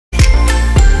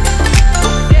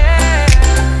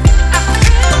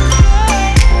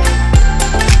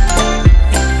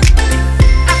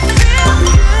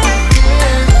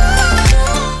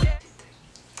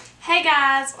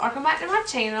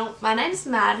channel. My name's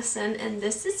Madison and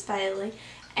this is Bailey,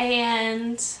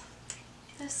 and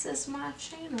this is my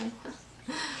channel.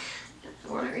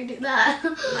 We're not redo that.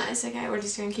 No, it's okay. We're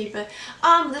just gonna keep it.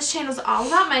 This channel's all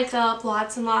about makeup,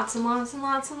 lots and lots and lots and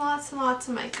lots and lots and lots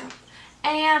of makeup.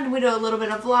 And we do a little bit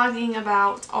of vlogging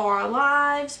about our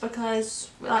lives because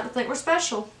we like to think we're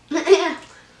special. Yeah.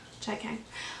 JK.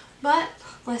 But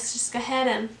let's just go ahead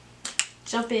and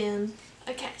jump in.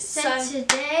 Okay, so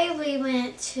today we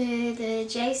went to the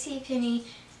JCPenney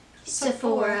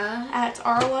Sephora at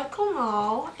our local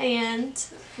mall, and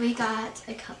we got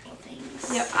a couple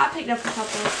things. Yep, I picked up a couple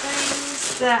of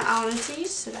things that I wanted to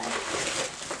use today.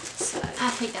 So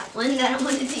I picked up one that I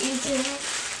wanted to use today.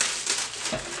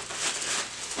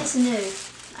 It's new.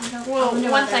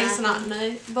 One thing's not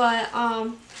new, but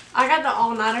I got the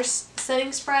all-nighter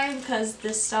setting spray because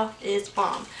this stuff is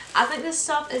bomb. I think this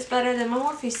stuff is better than my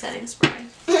Morphe setting spray.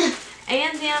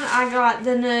 And then I got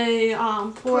the new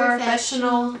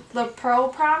Professional, the Pearl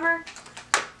Primer.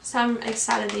 So I'm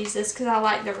excited to use this because I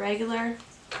like the regular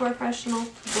Professional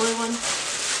blue one.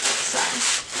 So,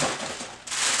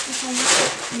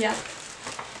 yeah.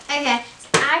 Okay,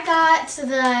 I got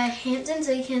the Hamptons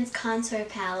Weekends Contour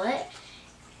Palette.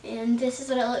 And this is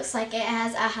what it looks like. It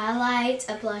has a highlight,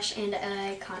 a blush, and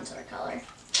a contour color.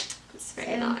 It's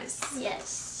very nice.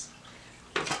 Yes.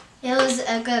 It was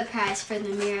a good price for the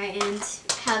mirror and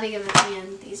how big of a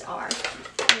fan these are.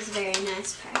 It was a very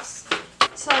nice price.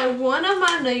 So one of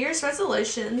my New Year's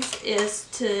resolutions is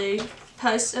to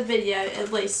post a video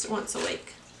at least once a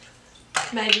week.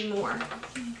 Maybe more.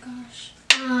 Oh gosh.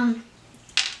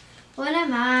 One of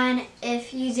mine,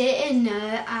 if you didn't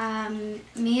know,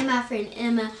 me and my friend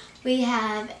Emma, we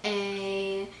have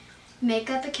a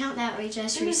makeup account that we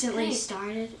just recently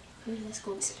started.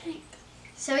 It's pink.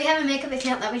 So we have a makeup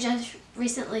account that we just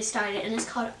recently started, and it's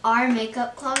called Our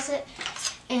Makeup Closet.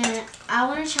 And I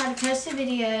want to try to post a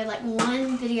video, like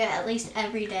one video at least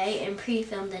every day, and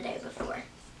pre-film the day before.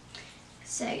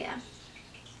 So yeah.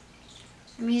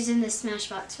 I'm using the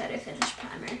Smashbox Photo Finish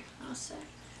Primer also.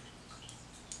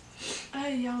 Oh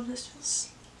y'all, this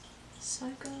feels so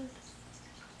good.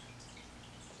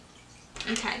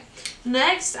 Okay,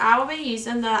 next I will be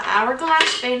using the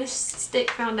Hourglass Vanish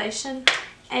Stick Foundation,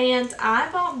 and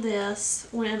I bought this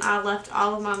when I left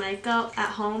all of my makeup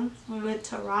at home. We went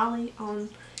to Raleigh on,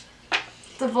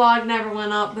 the vlog never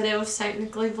went up, but it was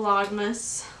technically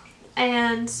Vlogmas,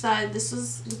 and so this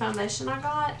was the foundation I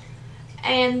got,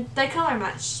 and they color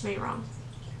matched me wrong,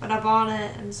 but I bought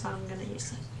it and so I'm going to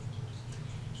use it.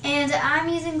 And I'm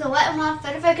using the Wet n Wild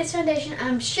Photo Focus Foundation.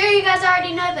 I'm sure you guys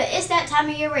already know, but it's that time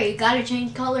of year where you gotta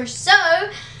change colors. So,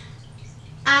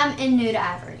 I'm in Nude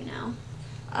Ivory now.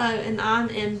 Oh, and I'm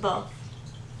in buff.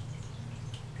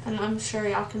 And I'm sure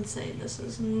y'all can see this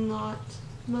is not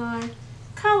my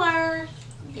color.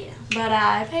 Yeah. But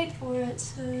I paid for it,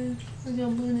 so we're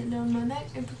gonna blend it down my neck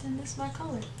and pretend it's my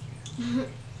color.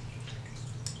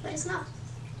 But it's not.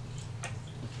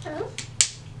 Oh.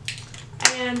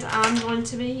 And I'm going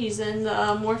to be using the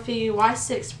Morphe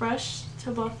Y6 brush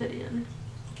to buff it in.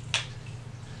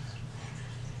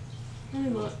 Let me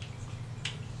look.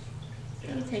 Do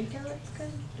you think it looks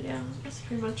good? Yeah, that's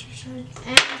pretty much your shade.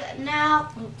 And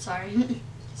now, oh, sorry.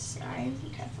 Sorry,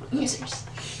 headphone users.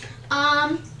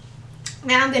 Now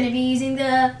I'm going to be using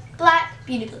the Black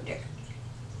Beauty Blender.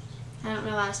 I don't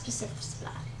know why I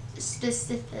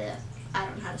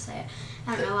don't know how to say it.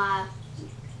 I don't know why I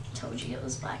told you it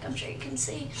was black. I'm sure you can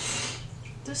see.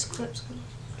 This clip's gonna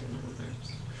get my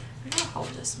nerves. I gotta hold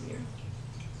this mirror.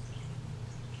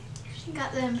 You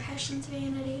got the Impressions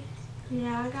vanity.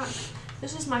 Yeah, I got.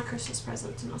 This is my Christmas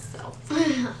present to myself. I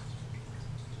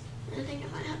think I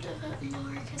might have to put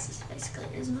more because this basically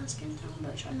is my skin tone,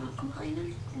 but I'm not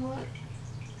complaining. What?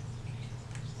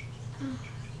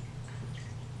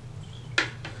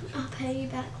 I'll pay you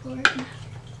back, Lord.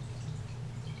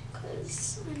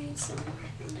 Because I need some more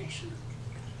foundation.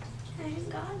 I ain't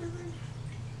got none.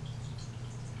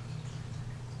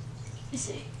 Let me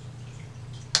see.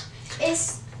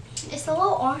 It's a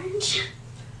little orange.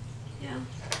 Yeah.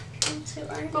 Too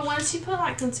orange. But once you put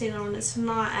like concealer on, it's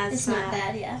not as It's not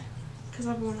bad, yeah. Because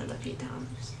I've worn it a few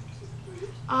times.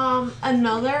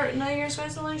 Another New Year's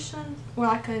resolution, or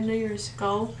like a New Year's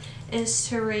goal, is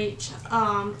to reach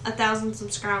 1,000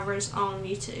 subscribers on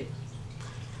YouTube.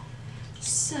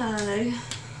 So,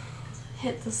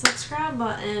 hit the subscribe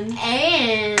button.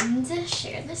 And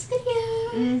share this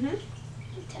video.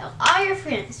 Tell all your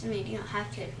friends. I mean, you don't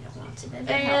have to if you don't want to, but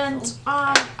and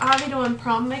I'll be doing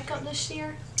prom makeup this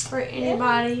year for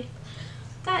anybody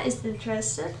that is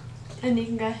interested. And you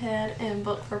can go ahead and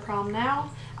book for prom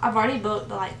now. I've already booked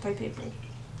like 3 people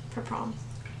for prom.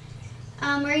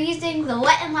 We're using the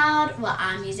Wet n Wild. Well,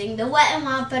 I'm using the Wet n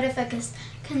Wild Butter Focus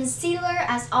Concealer.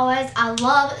 As always, I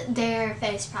love their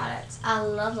face products. I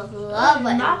love Wet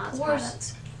n Wild's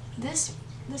products. This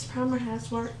primer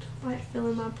has worked, like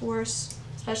filling my pores,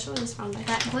 especially this foundation.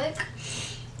 That quick?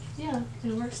 Yeah,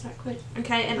 it works that quick.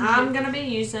 Okay, and I'm gonna be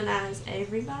using, as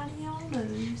everybody all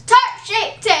knows, Tarte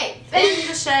Shape Tape in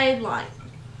the shade Light.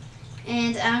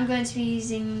 And I'm going to be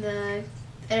using the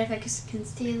Butter Focus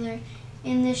Concealer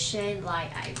in the shade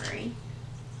Light Ivory.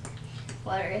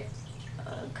 Water.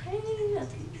 Okay, I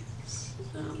think this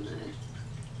is on there.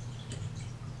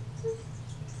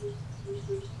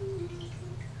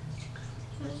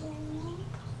 There's a lump.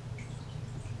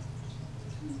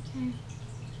 Okay.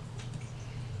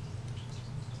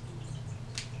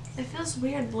 It feels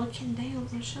weird looking down.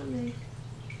 I'll show me.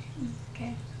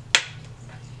 Okay.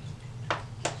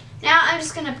 Now I'm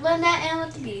just gonna blend that in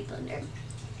with the Beauty Blender.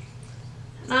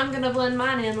 And I'm gonna blend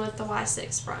mine in with the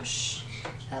Y6 brush.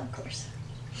 Of course.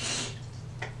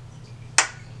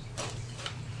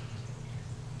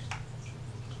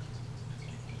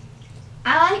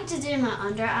 I like to do my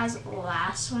under eyes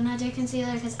last when I do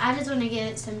concealer because I just want to give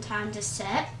it some time to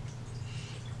set.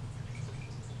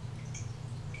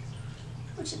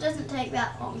 Which it doesn't take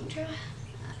that long to.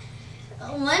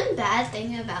 One bad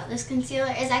thing about this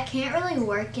concealer is I can't really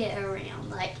work it around.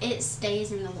 Like, it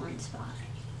stays in the one spot.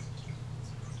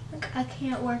 Like, I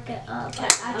can't work it up.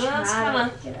 Like, I try to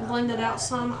work it up, blend it out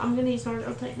some. I'm going to use my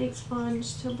Real Technique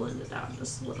sponge to blend it out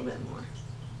just a little bit more.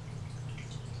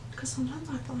 Because sometimes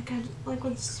I feel like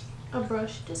with a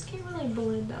brush, you just can't really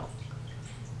blend out.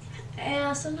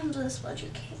 Yeah, sometimes with a sponge you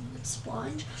can't.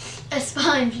 A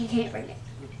sponge you can't bring it.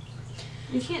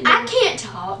 You can't. I can't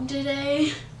talk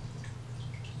today.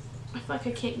 I feel like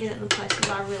I can't get it in the places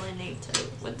I really need to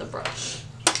with the brush.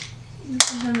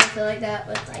 Sometimes I feel like that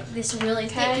with like this really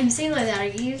thick concealer that I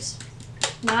use.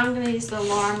 Now I'm going to use the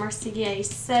Laura Mercier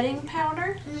setting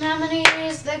powder. And I'm going to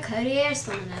use the Cartier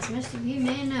Slim, as most of you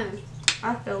may know.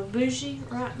 I feel bougie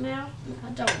right now. I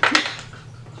don't.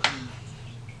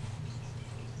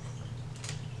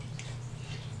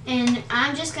 And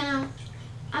I'm just gonna,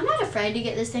 I'm not afraid to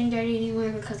get this thing dirty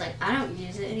anymore because like I don't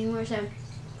use it anymore, so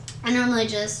I normally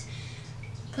just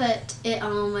put it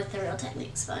on with the Real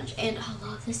Technique sponge. And I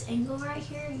love this angle right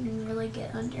here. You can really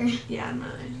get under. Yeah, I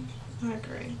know. I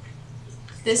agree.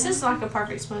 This is like a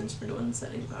perfect sponge for doing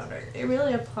setting powder. It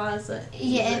really applies it.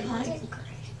 Yeah, it applies it great.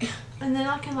 And then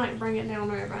I can like bring it down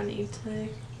wherever I need to.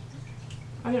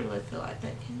 I didn't really feel like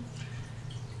that.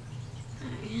 I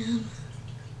am.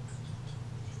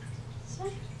 So.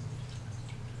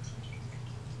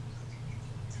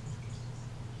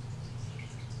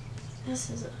 This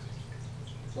is a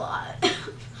lot.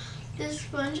 This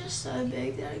sponge is so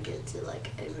big that it gets it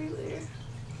like everywhere.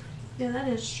 Yeah, that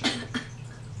is true.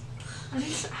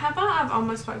 I've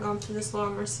almost like gone through this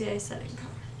Laura Mercier setting powder.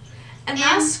 And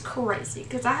that's crazy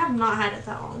because I have not had it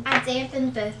that long. I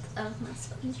dampened both of my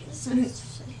sponges.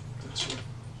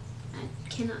 I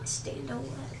cannot stand a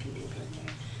wet beauty blender.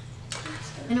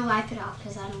 I'm going to wipe it off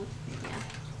because I don't,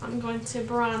 I'm going to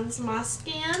bronze my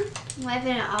skin. I'm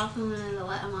wiping it off with one of the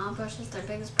Wet n Wild brushes, their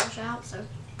biggest brush out, so.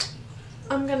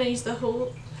 I'm going to use the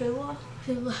Hula The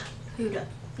Hula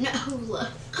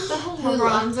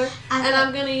bronzer. And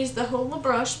I'm going to use the Hula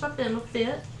brush by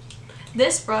Benefit.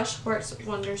 This brush works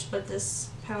wonders with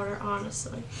this powder,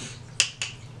 honestly.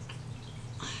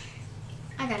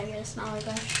 I gotta get a smaller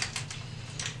brush.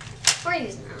 We're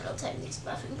using a Real Technique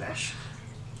buffing brush.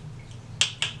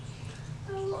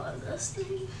 I love this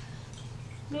thing.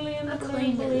 Blend.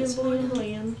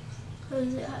 What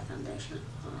is it? High foundation.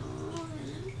 Oh,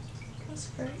 yeah. That's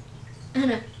great. I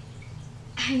know.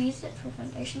 I used it for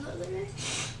foundation the other day.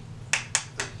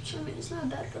 So I mean, it's not a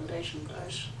bad foundation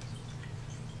brush.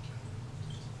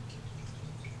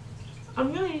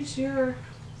 I'm going to use your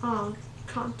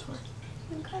contour.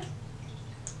 Okay.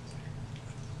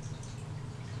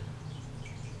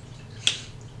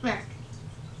 There.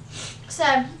 So,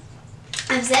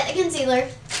 I've set the concealer.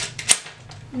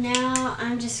 Now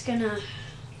I'm just gonna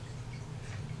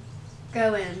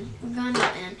go in. I'm going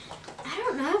in. I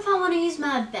don't know if I want to use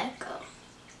my Becca.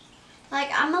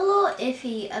 Like, I'm a little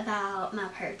iffy about my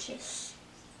purchase.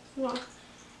 Why?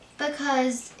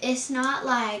 Because it's not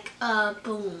like a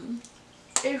boom.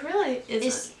 It really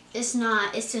isn't. It's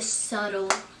not. It's just subtle.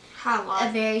 Highlight.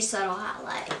 A very subtle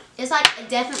highlight. It's like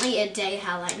definitely a day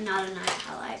highlight, not a night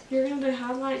highlight. You're going to do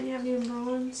highlight and you have your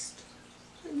bronzed?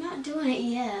 I'm not doing it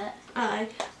yet.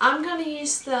 I'm going to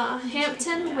use the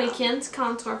Hampton Weekends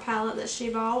contour palette that she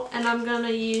bought. And I'm going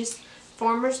to use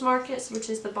Farmer's Markets, which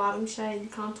is the bottom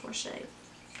shade, contour shade.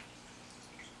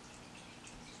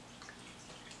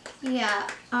 Yeah.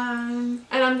 And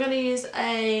I'm going to use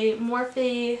a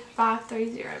Morphe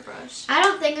 530 brush. I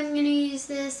don't think I'm going to use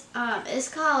this. It's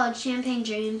called Champagne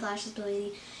Dream Flashes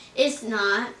Bleeding. It's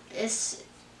not.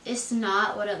 It's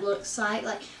not what it looks like.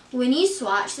 Like, when you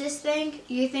swatch this thing,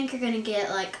 you think you're going to get,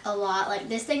 like, a lot. Like,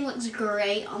 this thing looks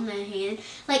great on the hand.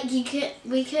 Like, we couldn't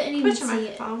even see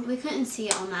it. We couldn't see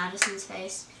it on Madison's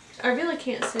face. I really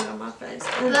can't see it on my face.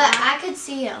 But I could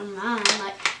see it on mine.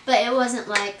 Like, but it wasn't,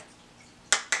 like,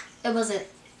 it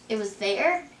was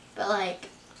there, but, like,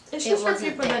 it's just for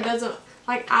people that doesn't,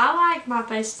 like, I like my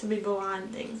face to be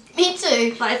blinding. Me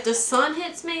too. Like, if the sun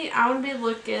hits me, I want to be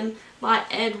looking like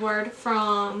Edward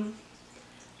from,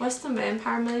 what's the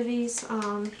vampire movies?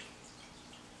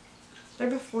 They're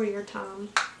before your time.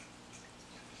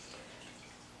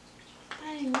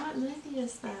 Dang, what movie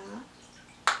is that?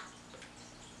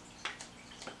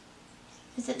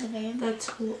 Is it the vampire?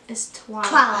 It's Twilight.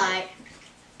 Twilight.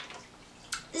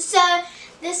 So,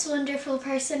 this wonderful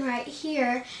person right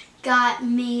here got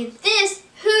me this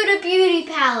Huda Beauty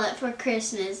palette for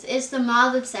Christmas. It's the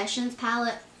Moth Obsessions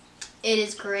palette. It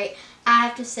is great. I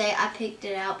have to say, I picked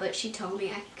it out, but she told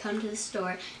me I could come to the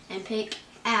store and pick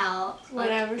out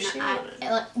whatever she wanted.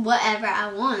 Whatever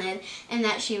I wanted, and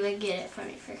that she would get it for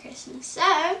me for Christmas. So,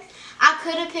 I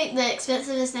could have picked the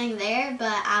expensivest thing there,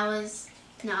 but I was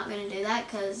not going to do that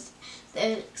because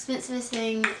the expensivest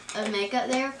thing of makeup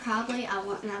there probably I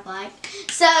wouldn't have liked.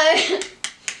 So,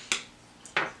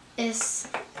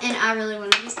 and I really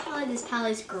wanted this palette. This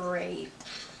palette's great.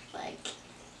 Like,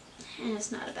 and it's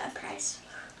not a bad price.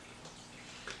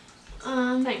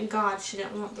 Thank God she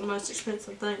didn't want the most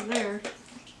expensive thing there.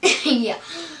 Yeah.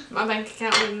 My bank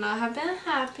account would not have been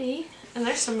happy. And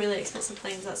there's some really expensive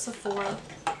things at Sephora.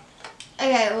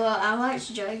 Okay, well, I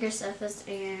watched Joey Graceffus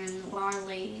and Laura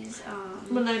Lee's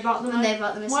when they bought them. It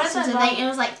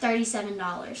was like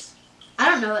 $37. I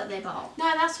don't know what they bought.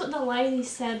 No, that's what the lady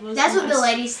said was. That's what the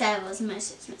lady said was the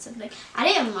most expensive thing. I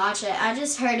didn't watch it. I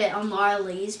just heard it on Laura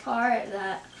Lee's part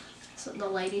that that's what the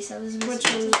lady said was the most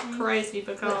expensive thing. Which is crazy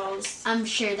because I'm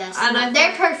sure that's not.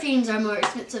 Their perfumes are more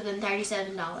expensive than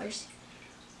 $37.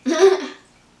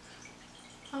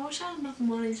 I wish I had enough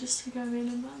money just to go in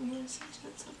and buy the most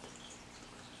expensive thing.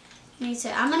 Me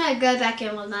too. I'm going to go back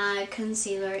in with my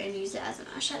concealer and use it as an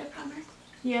eyeshadow primer.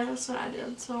 Yeah, that's what I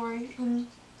did. Sorry. I'm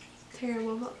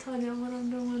terrible about telling you what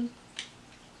I'm doing.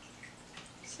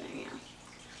 So, yeah.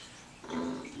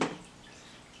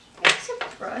 There's a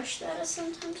brush that I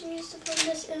sometimes use to put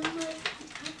this in with.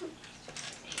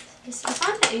 I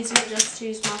find it easier just to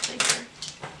use my finger.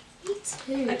 Me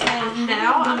too. Okay,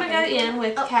 now I'm going to go in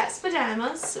with Cat's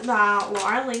Pajamas by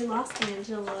Laura Lee Los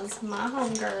Angeles, my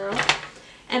homegirl.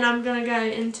 And I'm going to go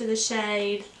into the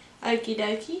shade Okie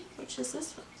Dokie, which is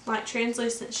this like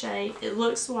translucent shade. It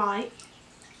looks white,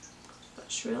 but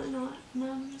it's really not. And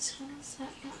I'm just going to set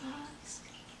my eyes.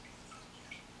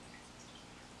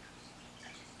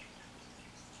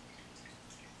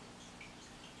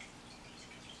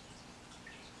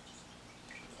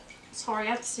 Sorry, I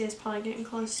have to see it's probably getting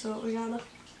close to it. We gotta.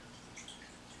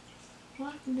 Well,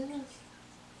 I can do this.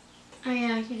 Oh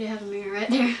yeah, you do have a mirror right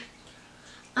there.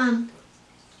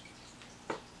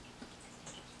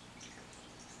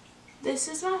 This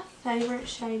is my favorite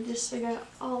shade just to go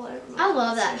all over my I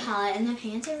love that palette, and the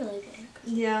pants are really big.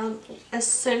 Yeah, as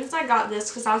soon as I got this,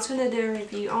 because I was going to do a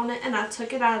review on it, and I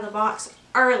took it out of the box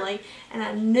early, and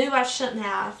I knew I shouldn't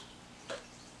have,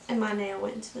 and my nail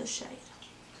went into the shade.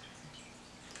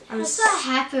 That's what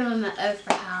happened with my ochre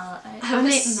highlighter. I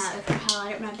mean, not ochre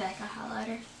highlighter, my Becca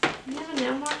highlighter. You have a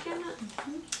nail mark in it?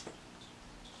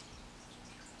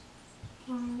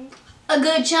 Mm-hmm. A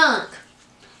good chunk.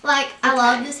 Like, I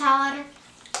love this highlighter,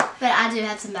 but I do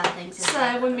have some bad things.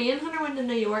 So, when me and Hunter went to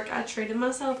New York, I treated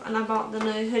myself, and I bought the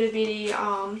new Huda Beauty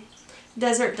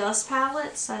Desert Dust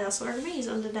palette. So, that's what we're going to be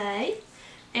using today.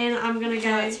 And I'm going to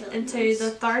go really into the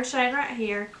third shade right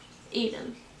here,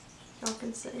 Eden. Y'all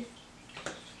can see.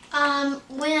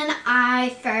 When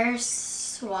I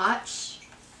first swatched,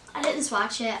 I didn't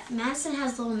swatch it. Madison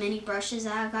has little mini brushes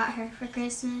that I got her for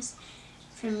Christmas.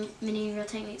 From Mini Real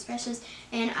Techniques brushes,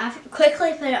 and I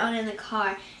quickly put it on in the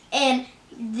car. And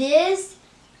this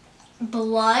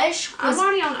blush was I'm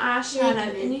already on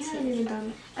eyeshadow, and you haven't even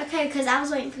done it. Okay, because I was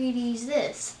waiting for you to use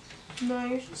this. No,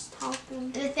 you're just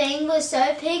talking. The thing was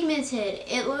so pigmented,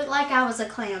 it looked like I was a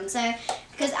clown. So,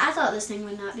 because I thought this thing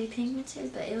would not be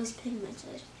pigmented, but it was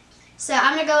pigmented. So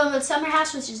I'm gonna go in with Summer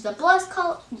House, which is the blush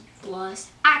color.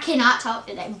 I cannot talk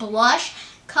today. Blush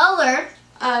color.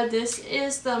 This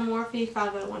is the Morphe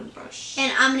 501 brush.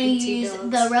 And I'm going to use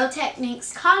the Real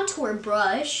Techniques contour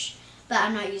brush, but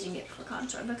I'm not using it for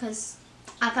contour because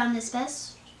I found this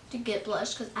best to get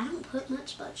blush because I don't put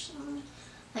much blush on.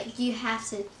 Like, you have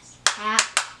to tap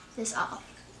this off.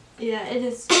 Yeah, it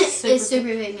is super, it's super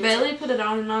pigmented. Bailey put it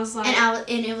on and I was like...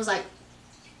 And it was like...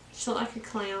 She looked like a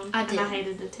clown. I did. And I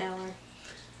hated to tell her.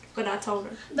 But I told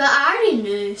her. But I already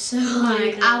knew, so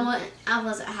like, I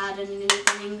wasn't hiding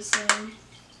anything, so...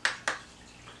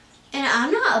 And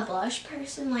I'm not a blush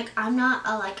person. Like, I'm not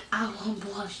a, like, I want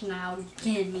blush now,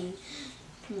 give me.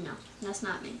 No, that's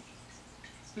not me.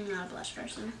 I'm not a blush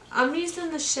person. I'm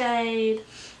using the shade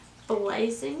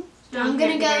Blazing. I'm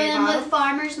going to go in with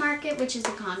Farmer's Market, which is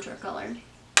a contour color.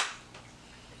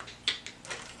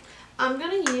 I'm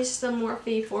going to use the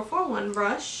Morphe 441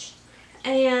 brush.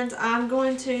 And I'm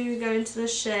going to go into the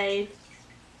shade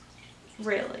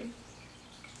Really.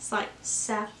 It's like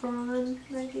saffron,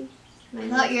 maybe. I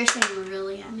thought you were saying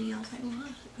really at me. I was like,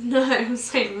 what? No, I'm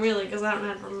saying really because I don't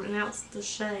know how to pronounce the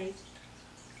shade.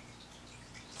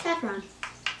 Saffron,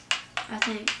 I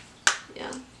think.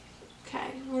 Yeah.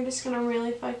 Okay, we're just going to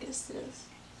really focus this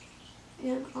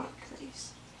in our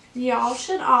crease. Y'all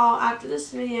should all, after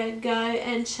this video, go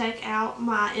and check out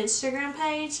my Instagram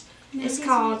page. Maddy's It's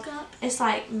called, Makeup. it's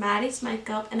like Maddy's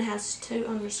Makeup, and it has 2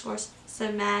 underscores.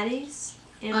 So Maddy's,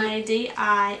 MADIS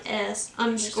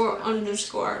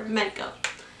 __ makeup.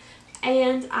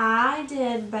 And I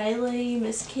did Bailey,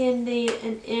 Miss Kendi,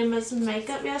 and Emma's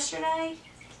makeup yesterday.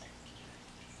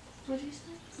 What did you say?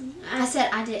 I said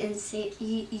I didn't see,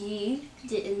 you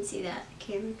didn't see that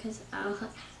camera because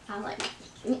I like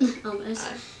almost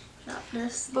stopped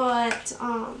this. But,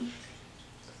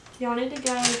 y'all need to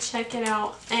go check it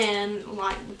out and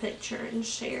like the picture and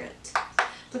share it.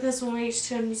 Because when we reach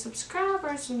 200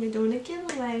 subscribers, we'll be doing a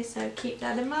giveaway, so keep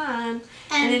that in mind.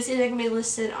 And it's either going to be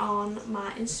listed on my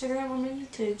Instagram or my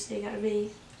YouTube, so you got to be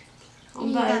on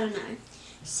You both. gotta know.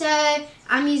 So,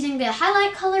 I'm using the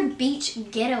highlight color Beach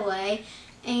Getaway,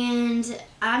 and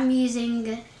I'm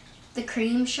using the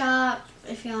Cream Shop.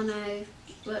 If y'all know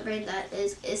what brand that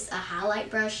is, it's a highlight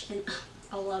brush, and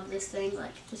I love this thing.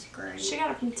 Like, it's great. She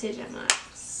got it from TJ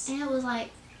Maxx. And it was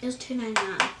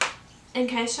 $2.99. In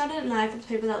case y'all didn't know, for the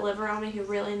people that live around me who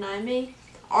really know me,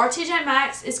 our TJ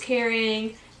Maxx is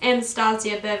carrying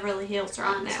Anastasia Beverly Hills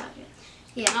right now.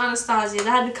 Yeah. Anastasia. They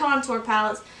had the contour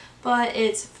palettes, but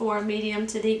it's for medium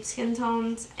to deep skin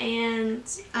tones. And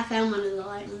I found one of the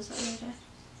light ones the other day.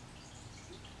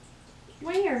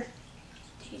 where?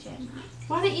 TJ Maxx.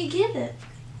 Why didn't you get it?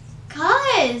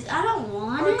 Cause I don't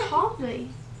want Or it. call me.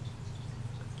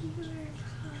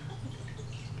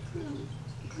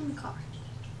 In the car.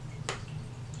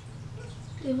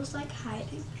 It was like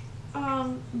hiding.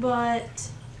 But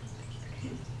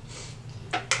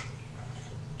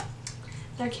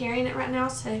they're carrying it right now,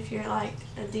 so if you're like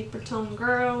a deeper tone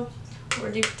girl or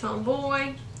a deeper tone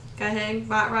boy, go ahead and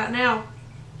buy it right now.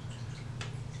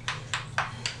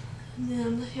 And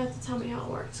then you have to tell me how it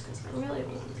works because I really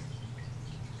want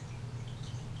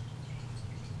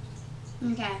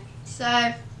it. Okay,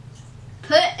 so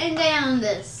putting down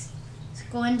this. It's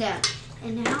going down.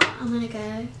 And now I'm going to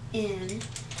go in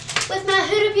with my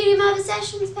Huda Beauty My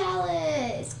Possessions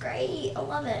palette. It's great. I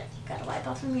love it. Got to wipe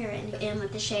off the mirror and go in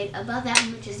with the shade above that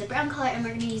one, which is the brown color, and we're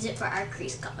going to use it for our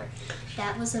crease color.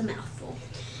 That was a mouthful.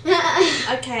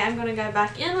 Okay, I'm going to go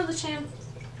back in with the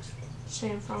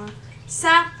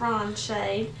saffron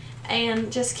shade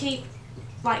and just keep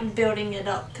like building it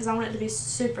up because I want it to be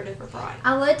super duper bright.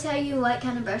 I would tell you what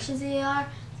kind of brushes they are,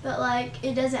 but like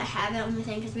it doesn't have it on the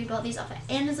thing because we bought these off of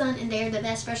Amazon and they're the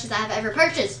best brushes I've ever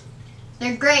purchased.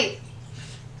 They're great.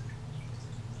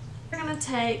 I'm going to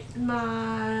take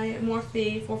my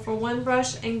Morphe 441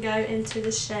 brush and go into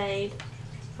the shade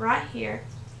right here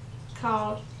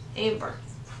called Amber.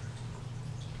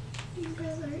 Amber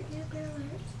alert, Amber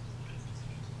alert.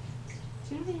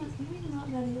 Do you even know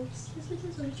what that is? This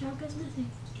is what job is missing.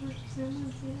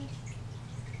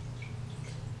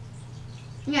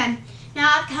 Yeah,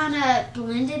 now I've kind of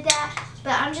blended that,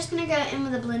 but I'm just going to go in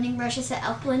with a blending brush. It's an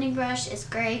e.l.f. blending brush. It's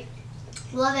great.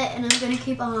 Love it, and I'm going to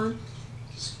keep on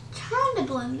just trying to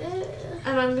blend it.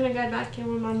 And I'm going to go back in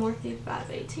with my Morphe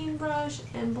 518 brush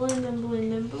and blend and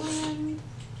blend and blend.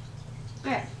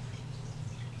 Alright.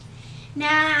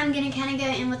 Now I'm going to kind of go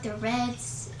in with the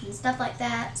reds and stuff like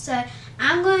that. So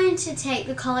I'm going to take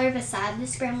the color beside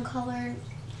this brown color.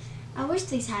 I wish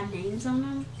these had names on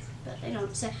them, but they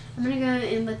don't. So I'm going to go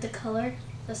in with the color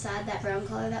beside that brown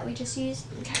color that we just used.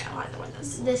 Okay, I like the one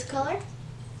that's This color.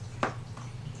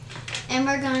 And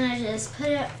we're going to just put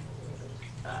it,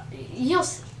 you'll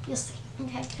see,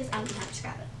 okay, because I don't know how to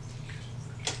describe it.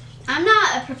 I'm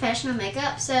not a professional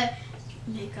makeup, so,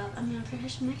 I'm not a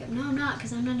professional makeup, no I'm not,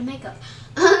 because I'm not a makeup.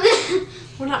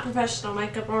 We're not professional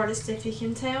makeup artists, if you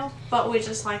can tell, but we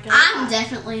just like it. I'm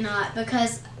definitely not,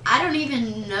 because I don't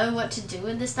even know what to do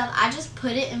with this stuff. I just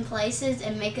put it in places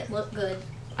and make it look good.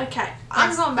 Okay,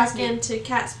 I'm going back into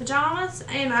Cat's Pajamas,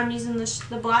 and I'm using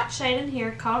the black shade in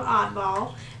here called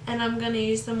Oddball, and I'm going to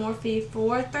use the Morphe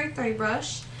 433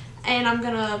 brush, and I'm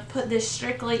going to put this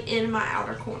strictly in my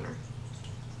outer corner.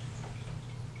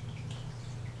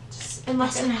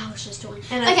 That's what I was just doing.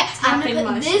 Okay, I'm going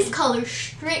to put this color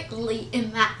strictly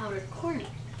in my outer corner.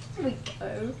 There we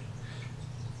go.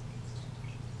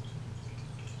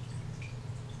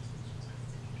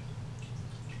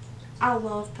 I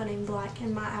love putting black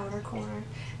in my outer corner,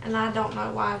 and I don't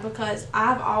know why, because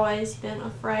I've always been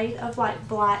afraid of like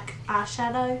black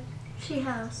eyeshadow. She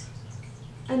has.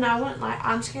 And I went like,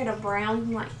 I'm scared of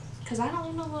brown, like, because I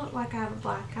don't want to look like I have a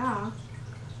black eye.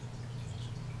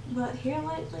 But here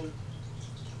lately,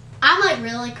 I'm like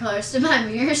really close to my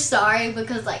mirror, sorry,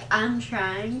 because like I'm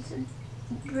trying to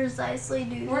precisely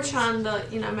do we're this. trying to,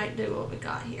 you know, make do what we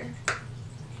got here.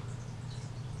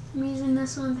 I'm using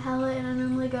this one palette, and I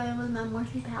normally go in with my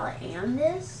Morphe palette and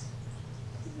this.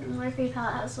 The Morphe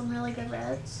palette has some really good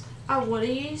reds. I would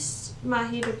have used my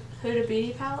Huda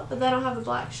Beauty palette, but they don't have a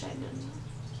black shade in them.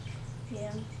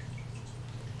 Yeah.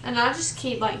 And I just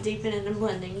keep like deepening and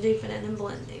blending, deepening and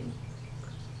blending.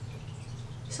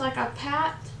 It's like I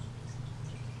pat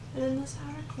it in this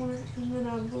outer corner, and then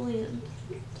I blend.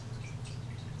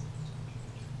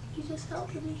 You just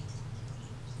helped me.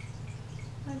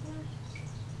 Like that.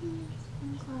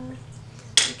 I'm glad.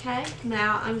 Okay,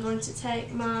 now I'm going to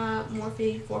take my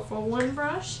Morphe 441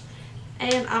 brush,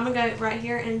 and I'm going to go right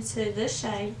here into this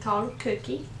shade called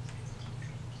Cookie,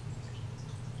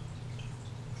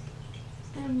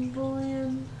 and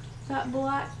blend that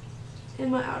black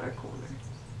in my outer corner.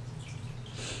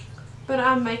 But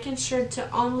I'm making sure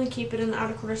to only keep it in the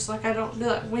outer corner, so like I don't do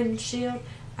like windshield.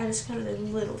 I just kind of do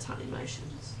little tiny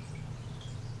motions.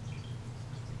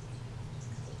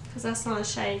 Because that's not a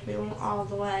shade we want all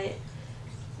the way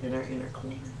in our inner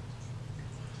corner.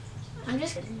 I'm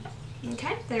just...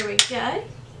 Okay, there we go.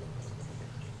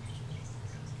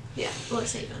 Yeah,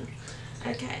 looks even.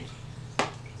 Okay.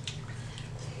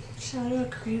 Should I do a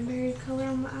cranberry color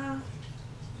on my eye?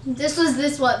 What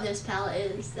this palette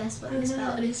is. That's what this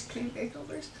palette is, cranberry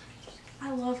colors.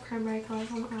 I love cranberry colors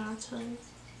on my eye too.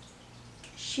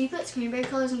 She puts cranberry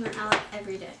colors on her eye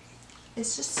every day.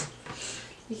 It's just,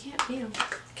 you can't beat them.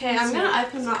 Okay, I'm going to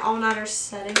open my all-nighter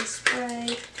setting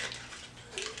spray.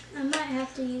 I might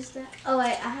have to use that. Oh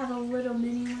wait, I have a little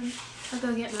mini one. I'll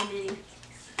go get my mini.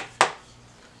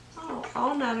 Oh,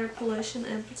 all-nighter pollution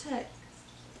and protect.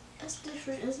 That's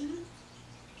different, isn't it?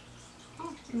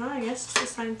 Oh, no, I guess it's the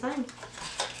same thing.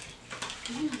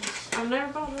 I've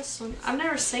never bought this one. I've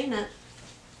never seen it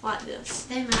like this.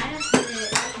 They might have put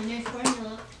it in their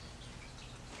formula.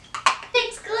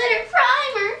 Thanks, glitter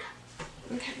primer!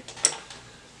 Okay.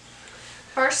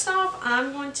 First off,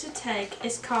 I'm going to take,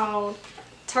 it's called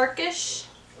Turkish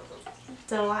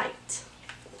Delight.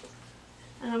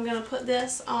 And I'm going to put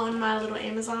this on my little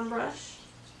Amazon brush.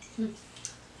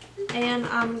 And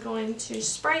I'm going to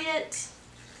spray it.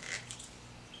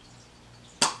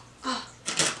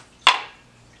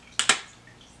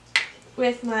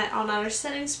 With my all-nighter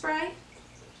setting spray.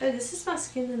 Oh, this is my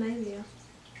Skin the Navia.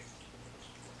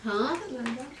 Huh?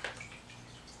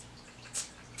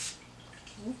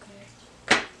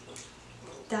 Okay.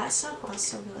 That stuff was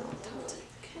so really on top too.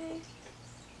 Okay.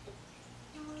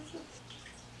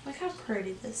 Look how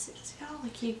pretty this is, y'all.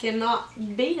 Like you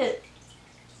cannot beat it.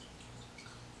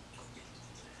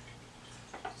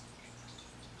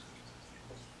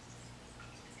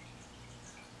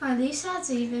 Are these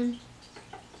sides even?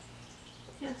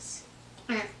 Yes.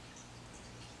 Alright.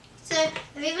 So,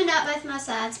 I've evened out both my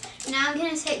sides. Now I'm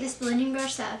going to take this blending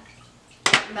brush that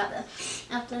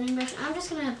blending brush. I'm just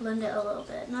going to blend it a little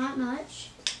bit. Not much.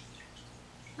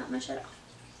 Not much at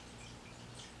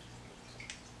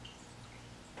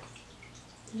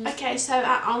all. Okay, so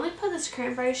I only put this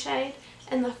cranberry shade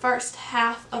in the first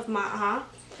half of my eye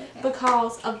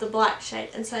because of the black shade.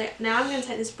 And so now I'm going to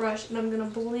take this brush and I'm going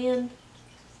to blend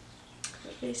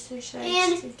these two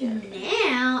shades together.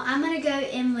 Now I'm going to go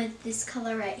in with this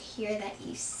color right here that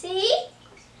you see.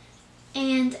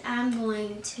 And I'm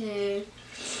going to...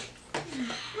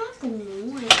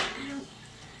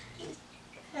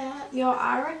 Y'all,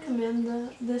 I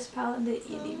recommend this palette to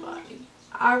anybody.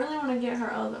 I really want to get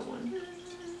her other one.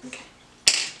 Okay.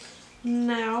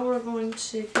 Now we're going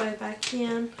to go back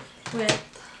in with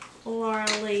Laura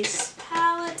Lee's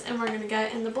palette, and we're going to go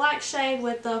in the black shade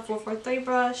with the 443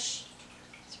 brush.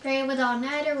 spray with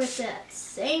all-nighter with that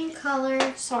same color.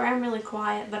 Sorry, I'm really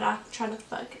quiet, but I try to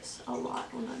focus a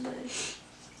lot when I do.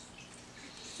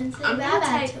 I'm going to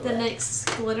take the next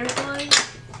glitter glue.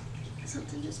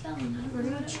 Something just fell on it. We're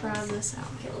going to try this out.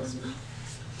 Okay, listen.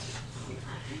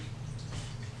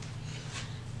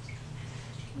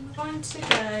 I'm going to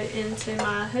go into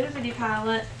my Huda Beauty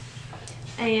palette,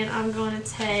 and I'm going to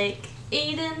take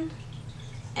Eden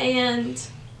and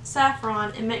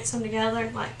Saffron and mix them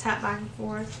together, like tap back and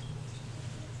forth.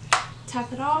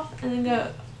 Tap it off, and then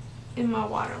go in my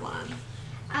waterline.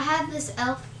 I have this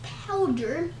e.l.f.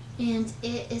 powder, and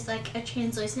it is like a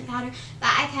translucent powder, but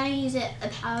I kind of use a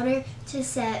powder to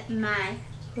set my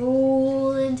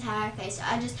whole entire face. So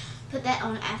I just put that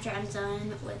on after I'm done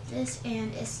with this,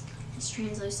 and it's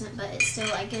translucent, but it still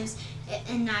like gives it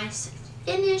a nice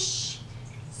finish.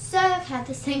 So I've had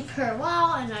this thing for a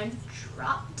while, and I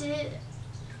dropped it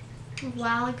a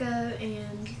while ago,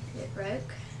 and it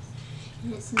broke.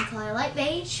 And it's in the color light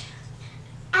beige.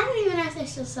 I don't even know if they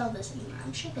still sell this anymore.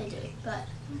 I'm sure they do, but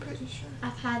I'm pretty sure.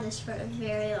 I've had this for a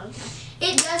very long time.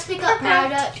 It does pick up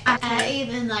product. I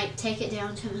even like take it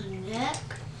down to my neck.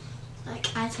 Like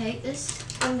I take this.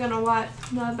 I'm gonna wipe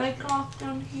my bake off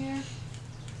down here.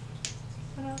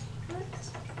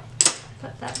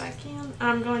 Put that back in.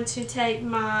 I'm going to take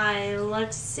my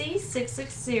Luxie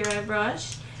 660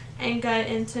 brush and go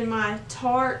into my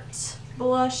Tarte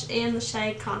blush in the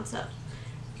shade Concept.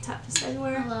 Tap this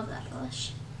everywhere. I love that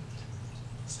blush.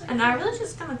 So and I really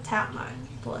just kind of tap my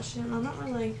blush in. I'm not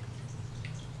really...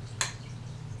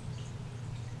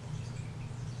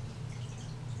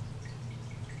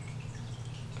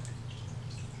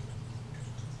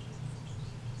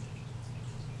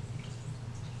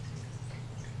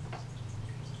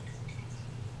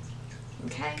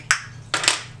 Okay,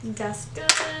 that's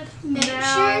good. Make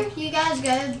sure you guys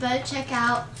go check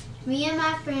out me and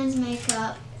my friend's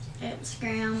makeup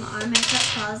Instagram, our makeup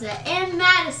closet, and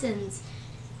Madison's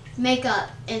makeup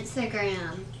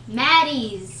Instagram.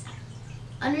 Maddie's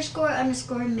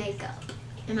 __ makeup.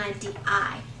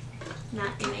 M-I-D-I,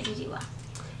 not M-A-D-D-Y.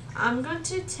 I'm going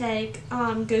to take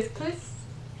Goof Poof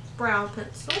brow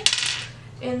pencil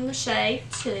in the shade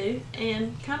 2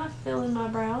 and kind of fill in my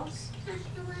brows.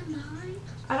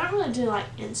 I don't really do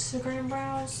like Instagram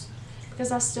brows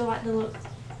because I still like to look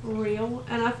real,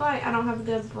 and I feel like I don't have a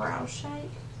good brow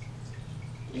shape.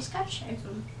 You just gotta shape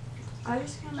them. I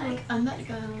just kind of like I'm about to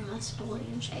go on my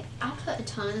Spolian shape. I put a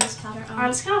ton of this powder on. I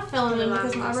just kind of fill them in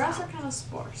because my brows are kind of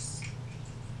sparse.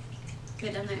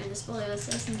 Good down there in the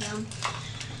scoliosis and down.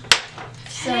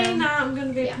 So now I'm going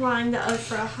to be applying the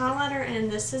Ofra highlighter, and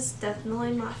this is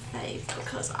definitely my fave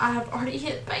because I have already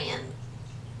hit ban.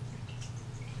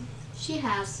 She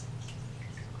has.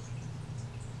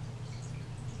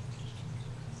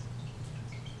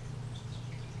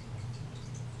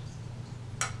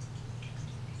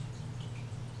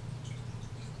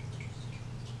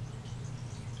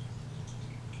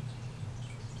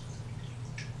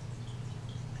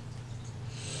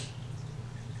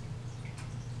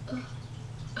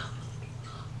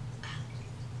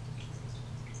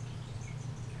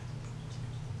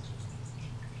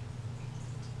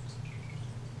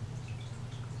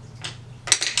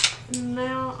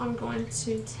 Now I'm going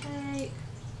to take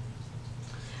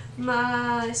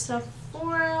my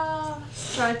Sephora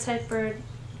Dry Tapered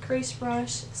Crease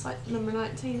Brush. It's like number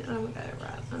 19, and I'm going to go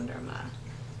right under my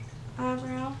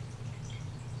eyebrow.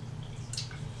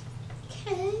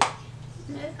 Okay.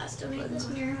 Nope, I still need this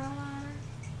mirror highlighter.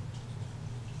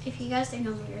 If you guys think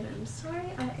I'm weird, I'm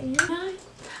sorry. I am.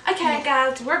 Okay,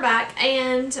 guys, we're back,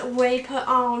 and we put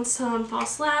on some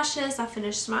false lashes. I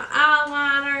finished my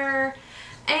eyeliner.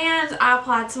 And I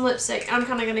applied some lipstick. I'm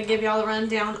kind of going to give y'all the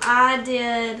rundown. I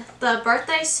did the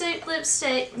Birthday Suit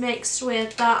lipstick mixed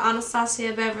with the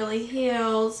Anastasia Beverly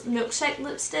Hills Milkshake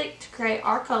lipstick to create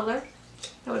our color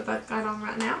that we both got on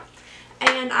right now.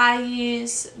 And I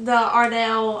used the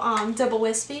Ardell Double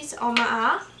Wispies on my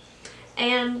eye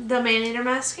and the Man-Eater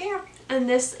mascara. And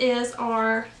this is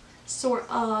our sort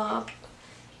of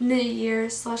New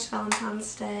Year's /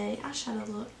 Valentine's Day eyeshadow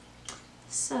look.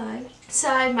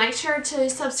 So make sure to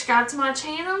subscribe to my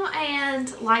channel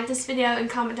and like this video and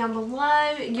comment down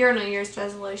below your New Year's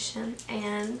resolution.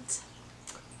 And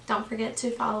don't forget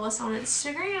to follow us on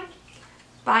Instagram.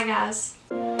 Bye, guys.